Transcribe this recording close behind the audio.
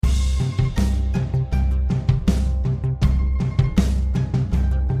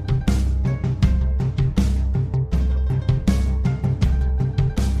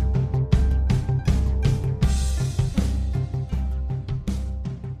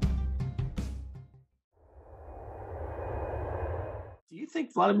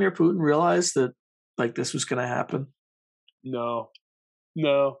think Vladimir Putin realized that like this was going to happen? No.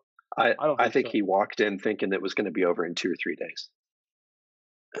 I don't I think so. he walked in thinking it was going to be over in 2 or 3 days,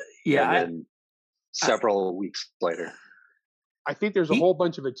 Yeah, and then several weeks later. I think there's a whole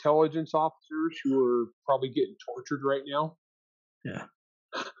bunch of intelligence officers who are probably getting tortured right now. Yeah.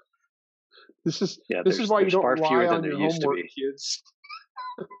 This is why you don't rely on your homework, kids.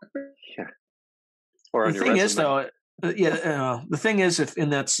 Yeah. Or on the your thing resume. is, though, the thing is, if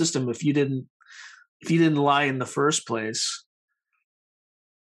in that system, if you didn't lie in the first place,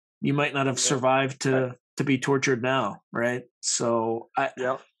 you might not have survived to be tortured now, right? So,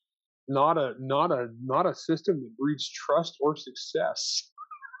 not a system that breeds trust or success.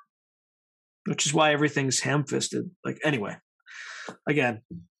 Which is why everything's ham-fisted. Like, anyway, again.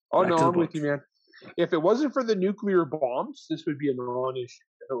 Oh no, I'm with you, man. If it wasn't for the nuclear bombs, this would be a non-issue.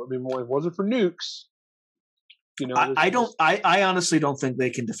 If it wasn't for nukes, I honestly don't think they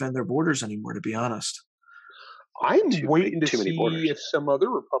can defend their borders anymore, to be honest. I'm waiting to see if some other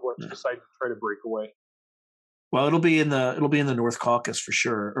republics decide to try to break away. Well, it'll be in the North Caucasus for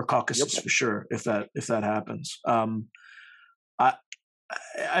sure, or Caucasus for sure, if that happens. I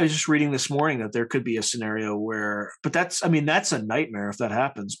was just reading this morning that there could be a scenario where, but that's a nightmare if that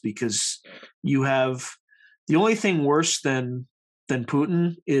happens, because you have the only thing worse than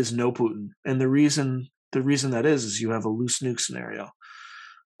Putin is no Putin, and the reason that is you have a loose nuke scenario,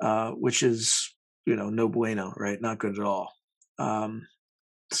 which is no bueno, right? Not good at all. But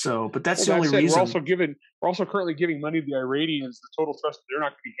that's the only reason. We're also currently giving money to the Iranians. The total trust that they're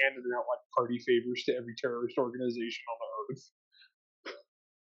not going to be handing out like party favors to every terrorist organization on the earth.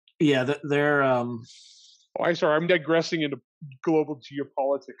 Yeah, they're. I'm digressing into global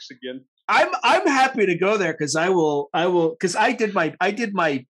geopolitics again. I'm happy to go there because I will because I did my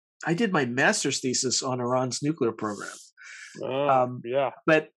master's thesis on Iran's nuclear program. Yeah.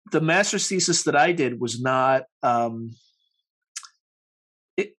 But the master's thesis that I did was not.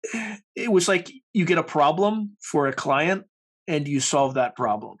 It was like you get a problem for a client and you solve that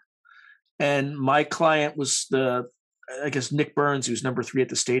problem. And my client was Nick Burns, who's number 3 at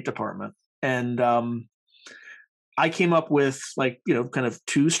the State Department. And I came up with kind of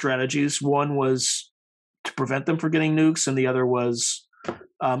 2 strategies. One was to prevent them from getting nukes, and the other was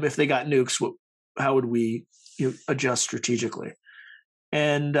if they got nukes, how would we adjust strategically?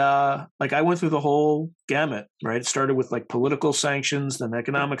 And I went through the whole gamut, right? It started with political sanctions, then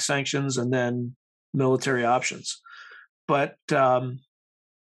economic sanctions, and then military options. But the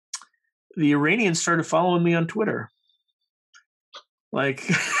Iranians started following me on Twitter.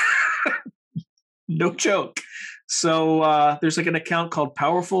 No joke. So there's an account called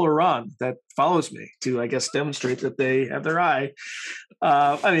Powerful Iran that follows me to, I guess, demonstrate that they have their eye.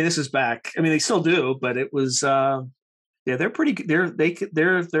 This is back. They still do, but it was. They're pretty. Their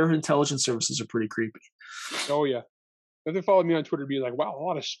intelligence services are pretty creepy. Oh yeah, if they followed me on Twitter, be like, "Wow, a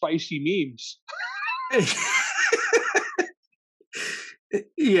lot of spicy memes."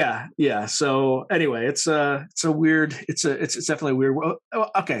 Yeah. So anyway, it's definitely weird.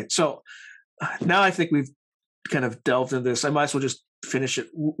 Okay, so now I think we've kind of delved into this. I might as well just finish it.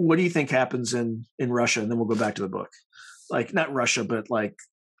 What do you think happens in Russia, and then we'll go back to the book? Not Russia, but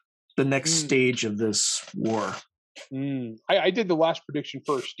the next stage of this war. I did the last prediction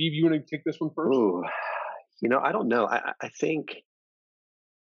first. Steve, you want to take this one first? Ooh, I don't know. I think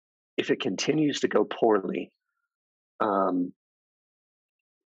if it continues to go poorly,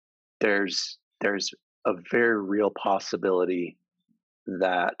 there's a very real possibility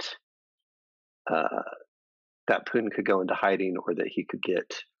that that Putin could go into hiding, or that he could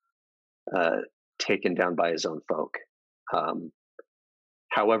get taken down by his own folk.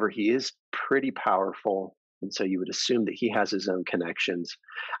 However, he is pretty powerful, and so you would assume that he has his own connections.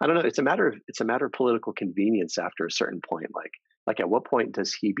 I don't know. It's a matter of political convenience after a certain point. Like at what point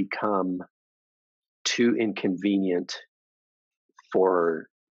does he become too inconvenient for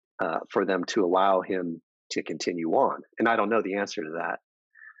them to allow him to continue on? And I don't know the answer to that.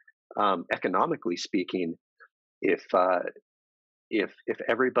 Economically speaking, if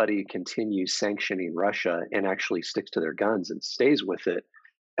everybody continues sanctioning Russia and actually sticks to their guns and stays with it,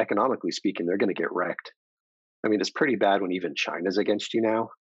 economically speaking, they're going to get wrecked. It's pretty bad when even China's against you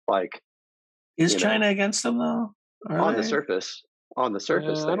now. Is China against them though? On the surface, they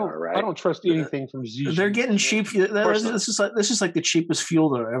are, right? I don't trust anything from Xi. They're getting cheap. This is like the cheapest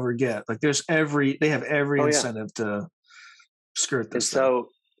fuel they'll ever get. They have every incentive to skirt this.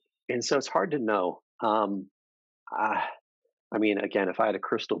 And so it's hard to know. Again, if I had a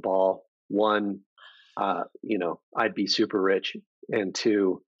crystal ball, 1, I'd be super rich, and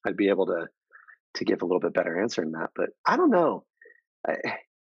 2, I'd be able to give a little bit better answer than that. But I don't know. I,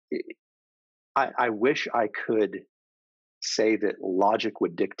 I wish I could say that logic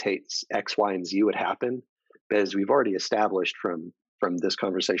would dictate X, Y, and Z would happen, but as we've already established from this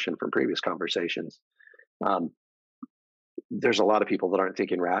conversation, from previous conversations, um, there's a lot of people that aren't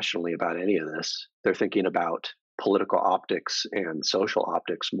thinking rationally about any of this. They're thinking about political optics and social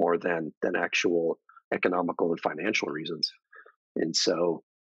optics more than actual economical and financial reasons. And so,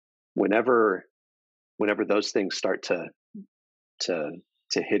 whenever whenever those things start to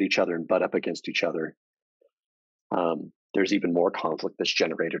to hit each other and butt up against each other, there's even more conflict that's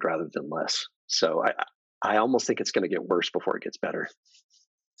generated rather than less. So I almost think it's going to get worse before it gets better.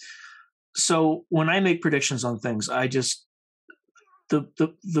 So when I make predictions on things, I just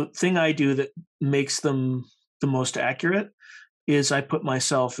the thing I do that makes them the most accurate is I put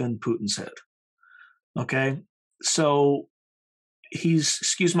myself in Putin's head. Okay, so he's,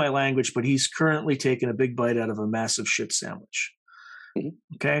 excuse my language, but he's currently taking a big bite out of a massive shit sandwich. Mhm.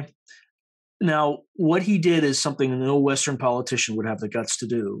 Okay. Now, what he did is something no Western politician would have the guts to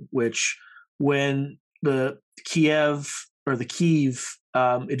do, which when the Kiev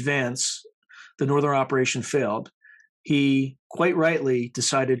advance, the northern operation failed, he quite rightly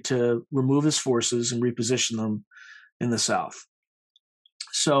decided to remove his forces and reposition them in the south.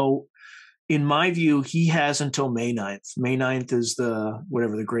 So, in my view, he has until May 9th. May 9th is the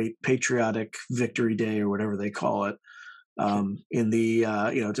great patriotic victory day or whatever they call it, in the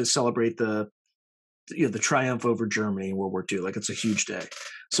to celebrate the triumph over Germany in World War II. Like, it's a huge day.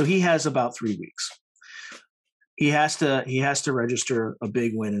 So he has about 3 weeks. He has to register a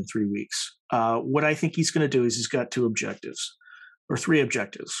big win in 3 weeks. What I think he's going to do is he's got three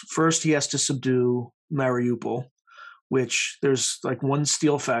objectives. First, he has to subdue Mariupol, which there's like one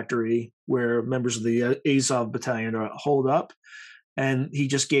steel factory where members of the Azov battalion are holed up, and he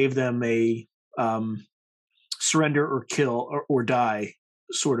just gave them a surrender or kill or die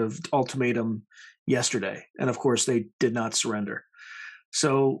sort of ultimatum yesterday, and of course they did not surrender.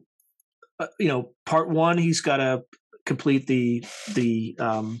 So, part one, he's got to complete the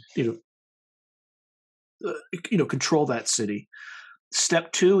control that city.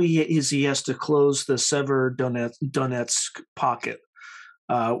 Step two, he has to close the Severodonetsk pocket,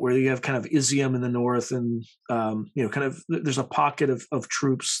 where you have kind of Izium in the north, and kind of there's a pocket of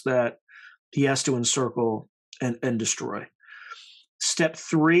troops that he has to encircle and destroy. Step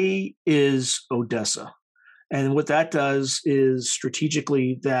three is Odessa, and what that does is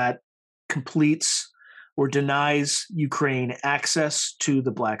strategically that completes or denies Ukraine access to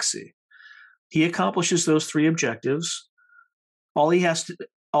the Black Sea. He accomplishes those three objectives. All he has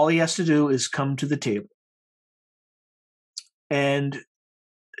to do is come to the table and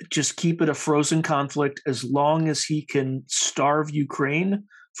just keep it a frozen conflict as long as he can starve Ukraine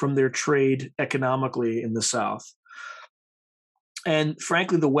from their trade economically in the South. And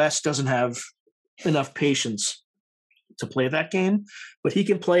frankly, the West doesn't have enough patience to play that game, but he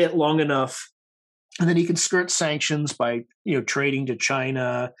can play it long enough, and then he can skirt sanctions by trading to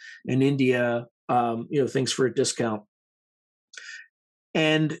China and India, things for a discount.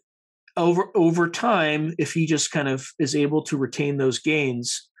 And over time, if he just kind of is able to retain those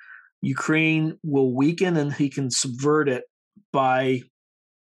gains, Ukraine will weaken, and he can subvert it by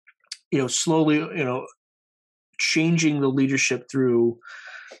slowly changing the leadership through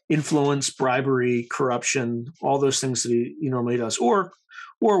influence, bribery, corruption, all those things that he normally does. Or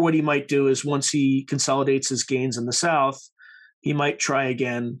what he might do is, once he consolidates his gains in the South, he might try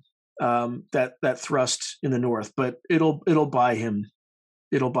again that thrust in the North. But it'll buy him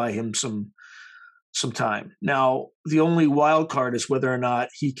some time. Now, the only wild card is whether or not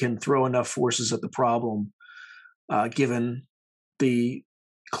he can throw enough forces at the problem, given the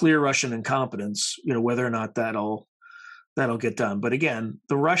clear Russian incompetence. Whether or not that'll get done. But again,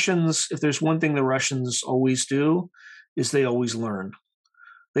 the Russians, if there's one thing the Russians always do, is they always learn.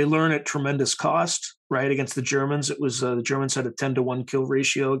 They learn at tremendous cost, right? Against the Germans, it was the Germans had a 10-to-1 kill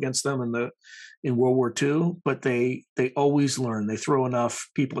ratio against them in World War II, but they always learn. They throw enough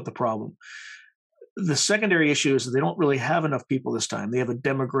people at the problem. The secondary issue is that they don't really have enough people this time. They have a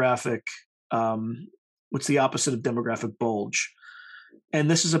demographic, what's the opposite of demographic bulge? And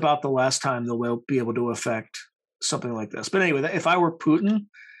this is about the last time they'll be able to affect something like this. But anyway, if I were Putin,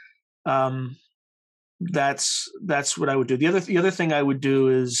 that's what I would do. The other thing I would do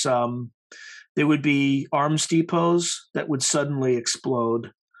is there would be arms depots that would suddenly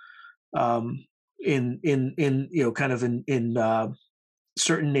explode in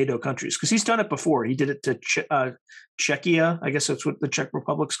certain NATO countries, because he's done it before. He did it to Czechia. I guess that's what the Czech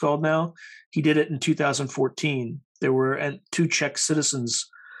Republic's called now. He did it in 2014. There were 2 Czech citizens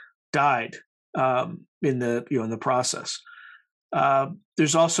died in the process.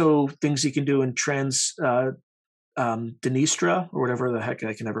 There's also things he can do in Dniestra, or whatever the heck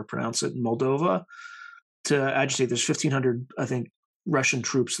I can never pronounce it, in Moldova, to agitate. There's 1,500, I think, Russian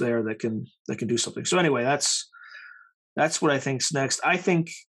troops there that can do something. So anyway, that's what I think's next. I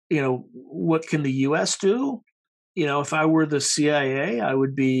think, what can the U.S. do? If I were the CIA, I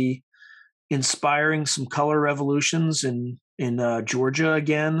would be inspiring some color revolutions in Georgia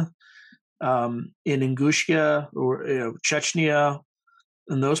again, in Ingushetia, or Chechnya,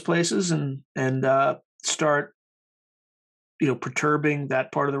 and those places, and start perturbing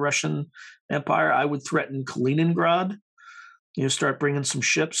that part of the Russian Empire. I would threaten Kaliningrad. Start bringing some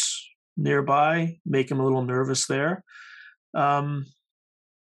ships nearby, make them a little nervous there. And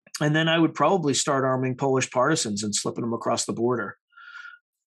then I would probably start arming Polish partisans and slipping them across the border.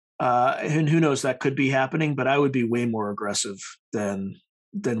 And who knows, that could be happening, but I would be way more aggressive than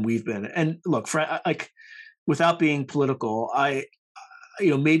we've been. And look, without being political,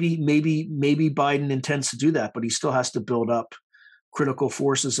 maybe Biden intends to do that, but he still has to build up critical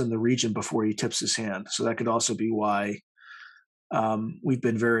forces in the region before he tips his hand. So that could also be why we've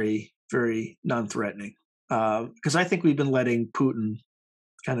been very, very non-threatening. Because I think we've been letting Putin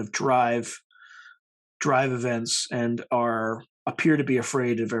kind of drive events, and appear to be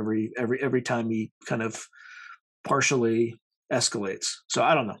afraid of every time he kind of partially escalates. So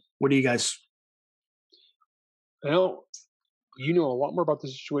I don't know. What do you guys? Well, you know a lot more about the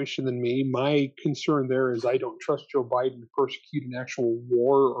situation than me. My concern there is I don't trust Joe Biden to prosecute an actual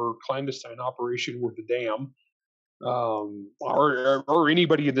war or clandestine operation worth a damn, or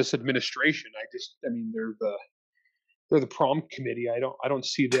anybody in this administration. They're the prom committee. I don't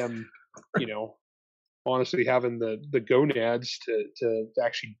see them, honestly having the gonads to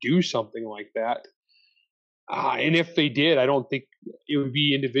actually do something like that. And if they did, I don't think it would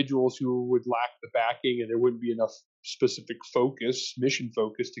be individuals who would lack the backing, and there wouldn't be enough specific mission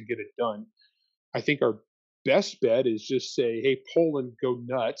focus to get it done. I think our best bet is just say, hey, Poland, go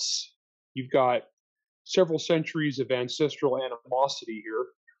nuts. You've got several centuries of ancestral animosity here.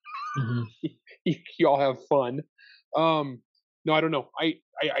 Mm-hmm. Y'all have fun. No, I don't know. I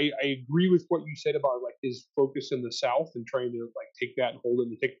agree with what you said about like his focus in the South and trying to like take that and hold it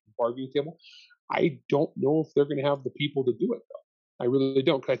and take the bargaining table. I don't know if they're going to have the people to do it, though. I really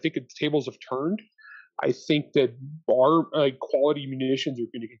don't, because I think the tables have turned. I think that quality munitions are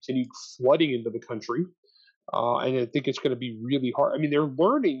going to continue flooding into the country, and I think it's going to be really hard. I mean, they're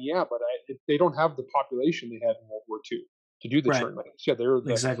learning, yeah, but they don't have the population they had in World War II to do the turn. Like I said, they're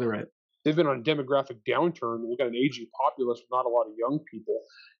exactly right. They've been on a demographic downturn. They've got an aging populace with not a lot of young people,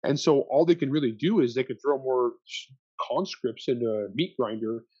 and so all they can really do is they could throw more conscripts into a meat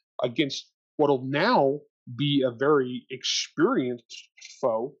grinder against what'll now be a very experienced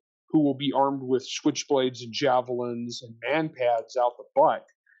foe who will be armed with switchblades and javelins and man pads out the butt.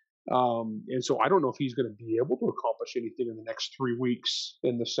 And so I don't know if he's going to be able to accomplish anything in the next 3 weeks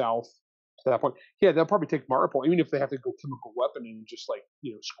in the South to that point. Yeah, they'll probably take Mariupol, even if they have to go chemical weapon and just like,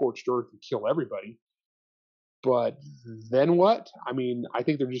 scorched earth and kill everybody. But then what? I mean, I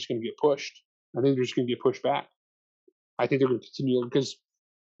think they're just going to get pushed. I think they're just going to get pushed back. I think they're going to continue because,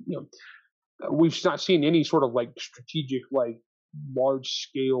 we've not seen any sort of like strategic, like large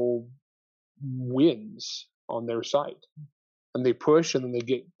scale wins on their side, and they push and then they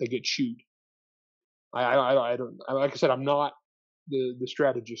get chewed. I don't, like I said, I'm not the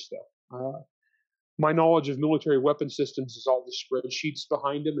strategist though. My knowledge of military weapon systems is all the spreadsheets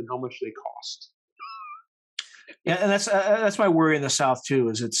behind them and how much they cost. Yeah, and that's my worry in the South too.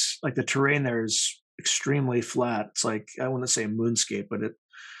 Is it's like the terrain there is extremely flat. It's like, I wouldn't say a moonscape, but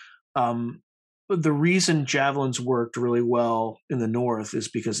the reason javelins worked really well in the north is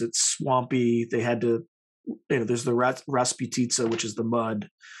because it's swampy. They had to, there's the Rasputitsa, which is the mud.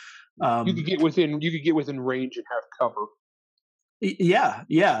 You could get within range and have cover. Yeah,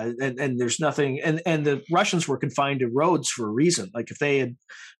 and there's nothing, and the Russians were confined to roads for a reason. Like if they had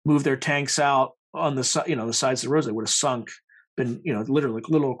moved their tanks out on the the sides of the roads, they would have sunk, been literally like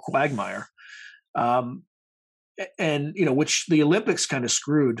little quagmire. And which the Olympics kind of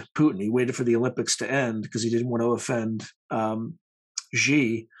screwed Putin. He waited for the Olympics to end because he didn't want to offend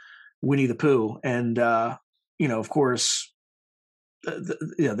Winnie the Pooh, and of course,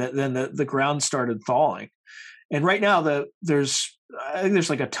 then the ground started thawing, and right now I think there's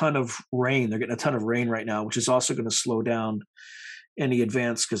like a ton of rain. They're getting a ton of rain right now, which is also going to slow down any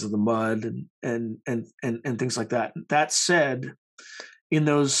advance because of the mud and things like that. That said, in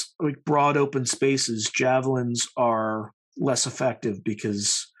those like broad open spaces, javelins are less effective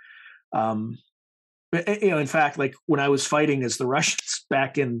because In fact, like when I was fighting as the Russians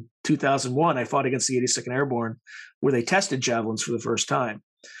back in 2001, I fought against the 82nd Airborne, where they tested javelins for the first time.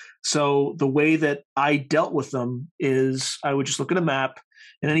 So the way that I dealt with them is I would just look at a map,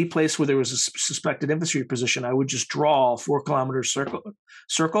 and any place where there was a suspected infantry position, I would just draw a 4-kilometer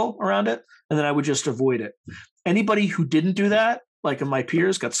circle around it, and then I would just avoid it. Anybody who didn't do that, like of my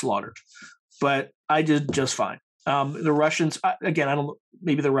peers, got slaughtered. But I did just fine. The Russians, again, I don't.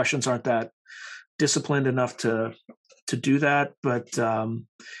 Maybe the Russians aren't that disciplined enough to do that, but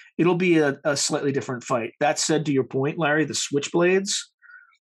it'll be a slightly different fight. That said, to your point, Larry, the switchblades,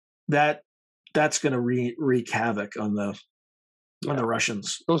 that's going to wreak havoc on the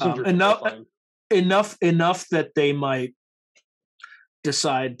Russians. Those things are enough that they might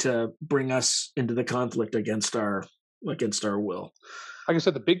decide to bring us into the conflict against our will. Like I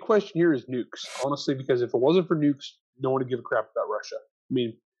said, the big question here is nukes, honestly, because if it wasn't for nukes, no one would give a crap about Russia. I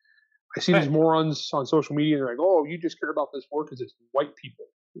mean, I see these morons on social media, and they're like, "Oh, you just care about this war because it's white people.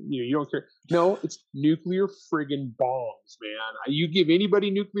 You don't care." No, it's nuclear friggin' bombs, man. You give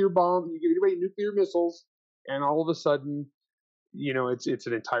anybody nuclear bombs, you give anybody nuclear missiles, and all of a sudden, it's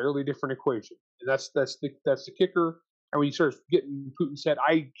an entirely different equation. And that's the kicker. And when you start getting Putin said,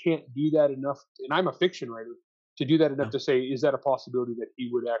 "I can't do that enough," and I'm a fiction writer, to do that enough to say, is that a possibility that he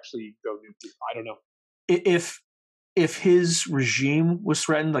would actually go nuclear? I don't know. If his regime was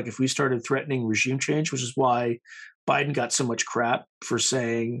threatened, like if we started threatening regime change, which is why Biden got so much crap for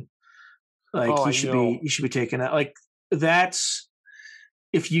saying like he should be taken out. Like that's,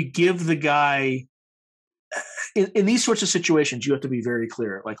 if you give the guy in these sorts of situations, you have to be very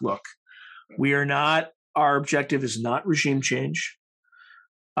clear. Like, look, our objective is not regime change.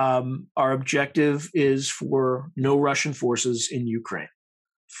 Our objective is for no Russian forces in Ukraine.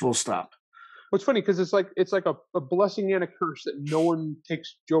 Full stop. What's funny, because it's like a blessing and a curse that no one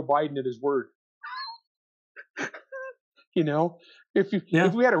takes Joe Biden at his word.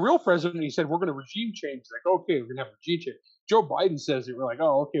 If we had a real president and he said we're going to regime change, it's like, okay, we're going to have regime change. Joe Biden says it, we're like,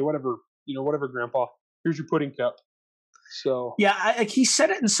 oh, okay, whatever, whatever, Grandpa. Here's your pudding cup. So yeah, he said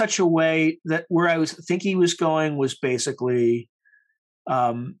it in such a way that where I was thinking he was going was basically,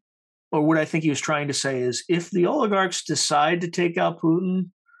 or what I think he was trying to say is, if the oligarchs decide to take out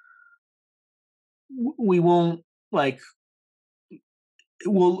Putin, we won't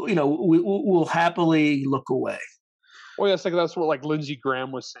we'll happily look away. Well, yeah, that's what like Lindsey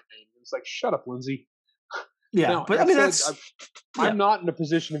Graham was saying. It's like, shut up, Lindsey. Yeah, now, but I mean, I'm not in a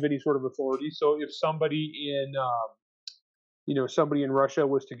position of any sort of authority. So if somebody in Russia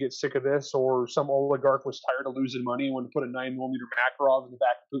was to get sick of this, or some oligarch was tired of losing money and wanted to put a 9mm Makarov in the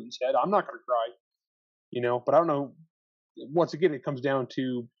back of Putin's head, I'm not going to cry. But I don't know. Once again, it comes down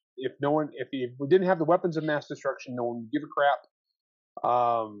to, if we didn't have the weapons of mass destruction, no one would give a crap.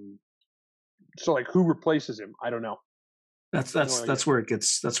 So like, who replaces him? I don't know. That's where it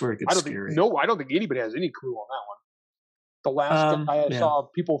gets scary. I don't think anybody has any clue on that one. The last guy I saw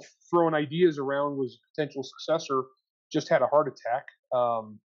people throwing ideas around was a potential successor, just had a heart attack.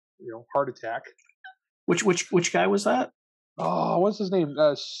 Heart attack. Which guy was that? Oh, what's his name?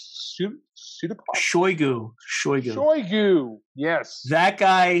 Shoigu. Yes. That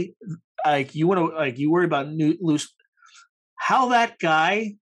guy, you worry about how that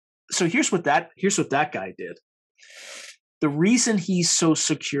guy. So here's what that guy did. The reason he's so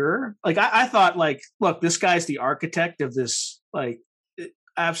secure, I thought, look, this guy's the architect of this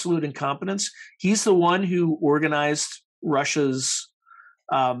absolute incompetence. He's the one who organized Russia's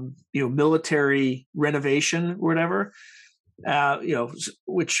military renovation or whatever.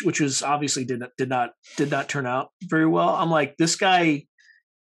 Which was obviously did not turn out very well. I'm like, this guy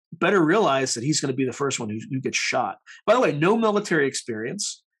better realize that he's going to be the first one who gets shot. By the way, no military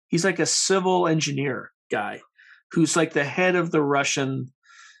experience. He's like a civil engineer guy who's like the head of the Russian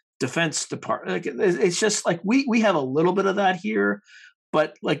defense department. It's just like we have a little bit of that here,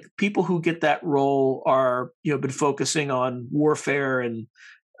 but like people who get that role are been focusing on warfare and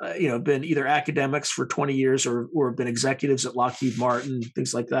been either academics for 20 years or have been executives at Lockheed Martin,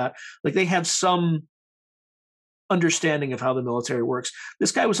 things like that. Like they have some understanding of how the military works.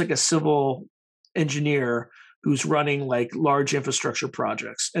 This guy was like a civil engineer who's running like large infrastructure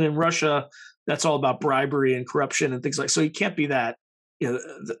projects. And in Russia, that's all about bribery and corruption and things like, so he can't be that,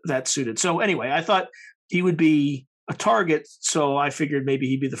 that suited. So anyway, I thought he would be a target. So I figured maybe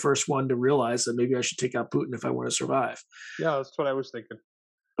he'd be the first one to realize that maybe I should take out Putin if I want to survive. Yeah, that's what I was thinking.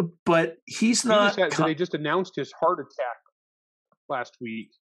 But he's not. They just announced his heart attack last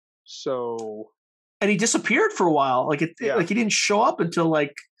week, and he disappeared for a while. Like he didn't show up until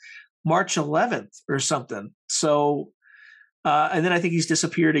like March 11th or something. So And then I think he's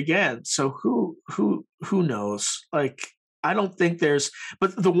disappeared again. So who knows? Like, I don't think there's.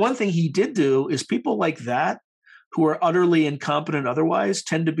 But the one thing he did do is people like that, who are utterly incompetent otherwise,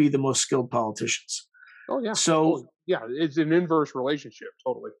 tend to be the most skilled politicians. Oh yeah. So it's an inverse relationship,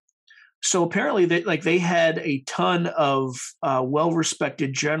 totally. So apparently, they had a ton of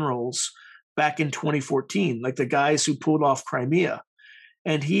well-respected generals back in 2014, like the guys who pulled off Crimea,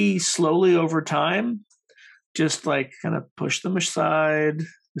 and he slowly over time just like kind of pushed them aside.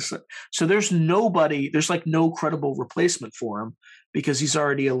 So there's like no credible replacement for him because he's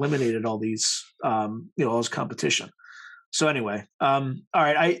already eliminated all these, all his competition. So anyway, all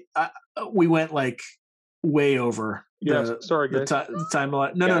right, we went like way over. Sorry, guys. The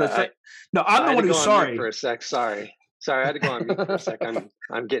timeline. No, I'm the one who's sorry. For a sec, sorry, I had to go on mute for a sec.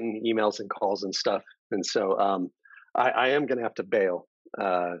 I'm getting emails and calls and stuff, and so I am going to have to bail.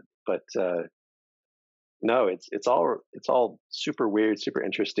 But no, it's all super weird, super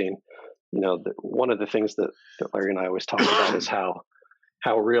interesting. One of the things that Larry and I always talk about is how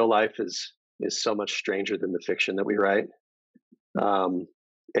real life is so much stranger than the fiction that we write.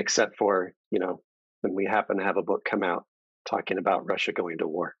 Except for when we happen to have a book come out talking about Russia going to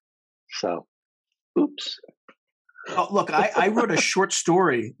war. So, oops. Oh, look, I wrote a short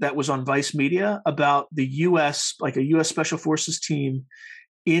story that was on Vice Media about the U.S., like a U.S. Special Forces team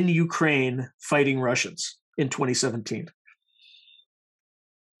in Ukraine fighting Russians in 2017.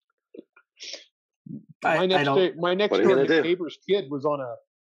 My next door neighbor's kid was on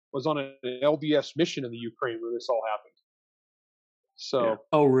an LDS mission in the Ukraine where this all happened. So. Yeah.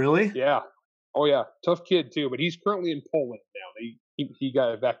 Oh, really? Yeah. Oh, yeah. Tough kid too, but he's currently in Poland now. He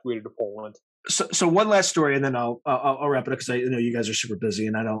got evacuated to Poland. So one last story, and then I'll wrap it up because I know you guys are super busy,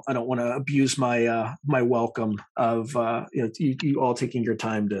 and I don't want to abuse my my welcome of you all taking your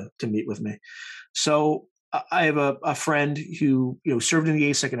time to meet with me. So I have a friend who served in the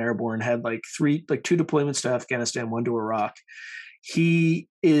 82nd Airborne, had two deployments to Afghanistan, one to Iraq. He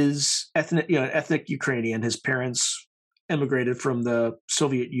is ethnic Ukrainian. His parents immigrated from the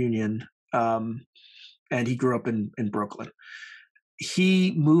Soviet Union, and he grew up in Brooklyn.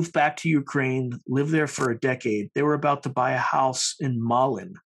 He moved back to Ukraine, lived there for a decade. They were about to buy a house in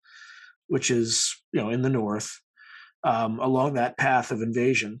Malin, which is in the north, along that path of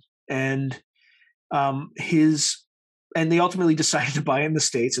invasion. And they ultimately decided to buy in the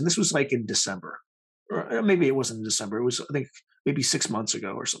States, and this was like in December, or maybe it wasn't in December. It was, I think, maybe 6 months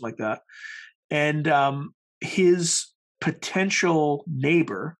ago or something like that. And his potential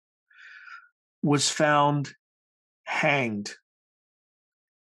neighbor was found hanged.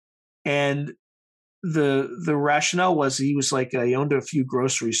 And the rationale was he was he owned a few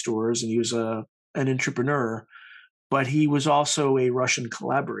grocery stores and he was an entrepreneur, but he was also a Russian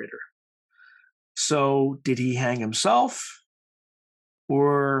collaborator. So did he hang himself?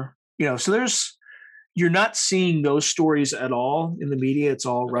 Or, so you're not seeing those stories at all in the media. It's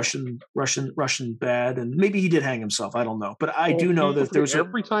all Russian bad. And maybe he did hang himself. I don't know. But I do know that there's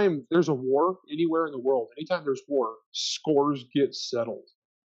every time there's a war anywhere in the world, anytime there's war, scores get settled.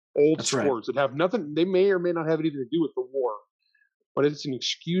 Old scores that have nothing, they may or may not have anything to do with the war, but it's an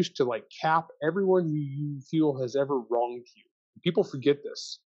excuse to cap everyone who you feel has ever wronged you. People forget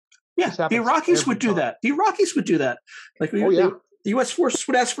this. Yeah, the Iraqis would do that. The Iraqis would do that. The U.S. forces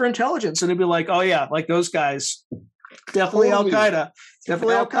would ask for intelligence, and it'd be like, oh yeah, like those guys, definitely Al-Qaeda,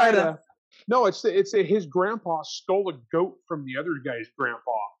 definitely Al-Qaeda. No, it's his grandpa stole a goat from the other guy's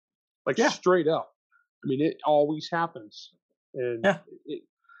grandpa, straight up. I mean, it always happens, and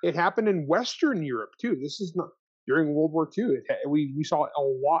it happened in Western Europe too. This is not during World War II. We saw it a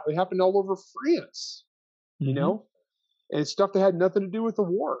lot. It happened all over France, and it's stuff that had nothing to do with the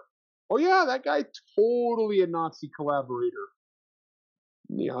war. Oh yeah, that guy totally a Nazi collaborator.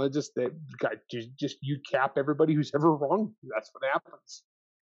 That guy just you cap everybody who's ever wronged you. That's what happens.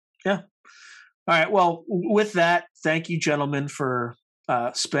 Yeah. All right. Well, with that, thank you, gentlemen, for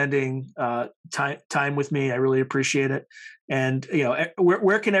spending time with me. I really appreciate it. And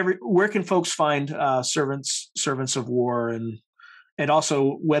where can folks find servants of war and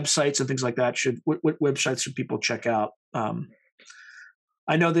also websites and things like that? What websites should people check out?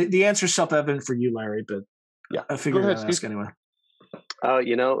 I know the answer is self-evident for you, Larry, but I figured I'd ask anyway.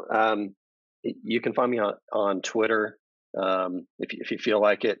 You can find me on Twitter if you feel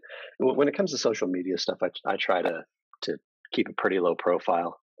like it. When it comes to social media stuff, I try to keep a pretty low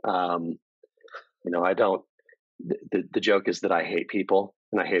profile. I don't. The joke is that I hate people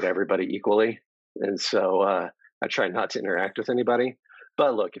and I hate everybody equally, and so I try not to interact with anybody.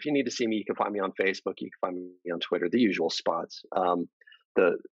 But look, if you need to see me, you can find me on Facebook. You can find me on Twitter, the usual spots.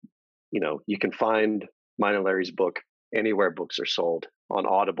 You can find mine and Larry's book anywhere books are sold, on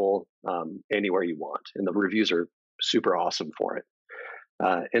Audible, anywhere you want, and the reviews are super awesome for it.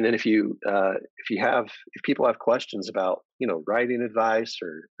 And then if people have questions about writing advice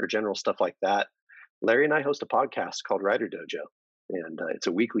or general stuff like that, Larry and I host a podcast called Writer Dojo, and it's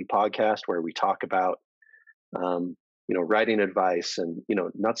a weekly podcast where we talk about writing advice and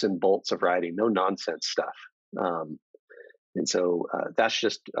nuts and bolts of writing, no nonsense stuff. And so that's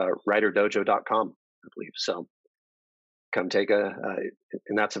just writerdojo.com, I believe. So come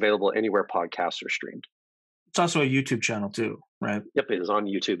and that's available anywhere podcasts are streamed. It's also a YouTube channel too, right? Yep, it is on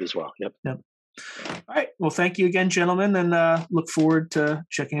YouTube as well. Yep. All right. Well, thank you again, gentlemen, and look forward to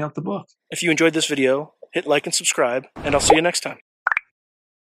checking out the book. If you enjoyed this video, hit like and subscribe, and I'll see you next time.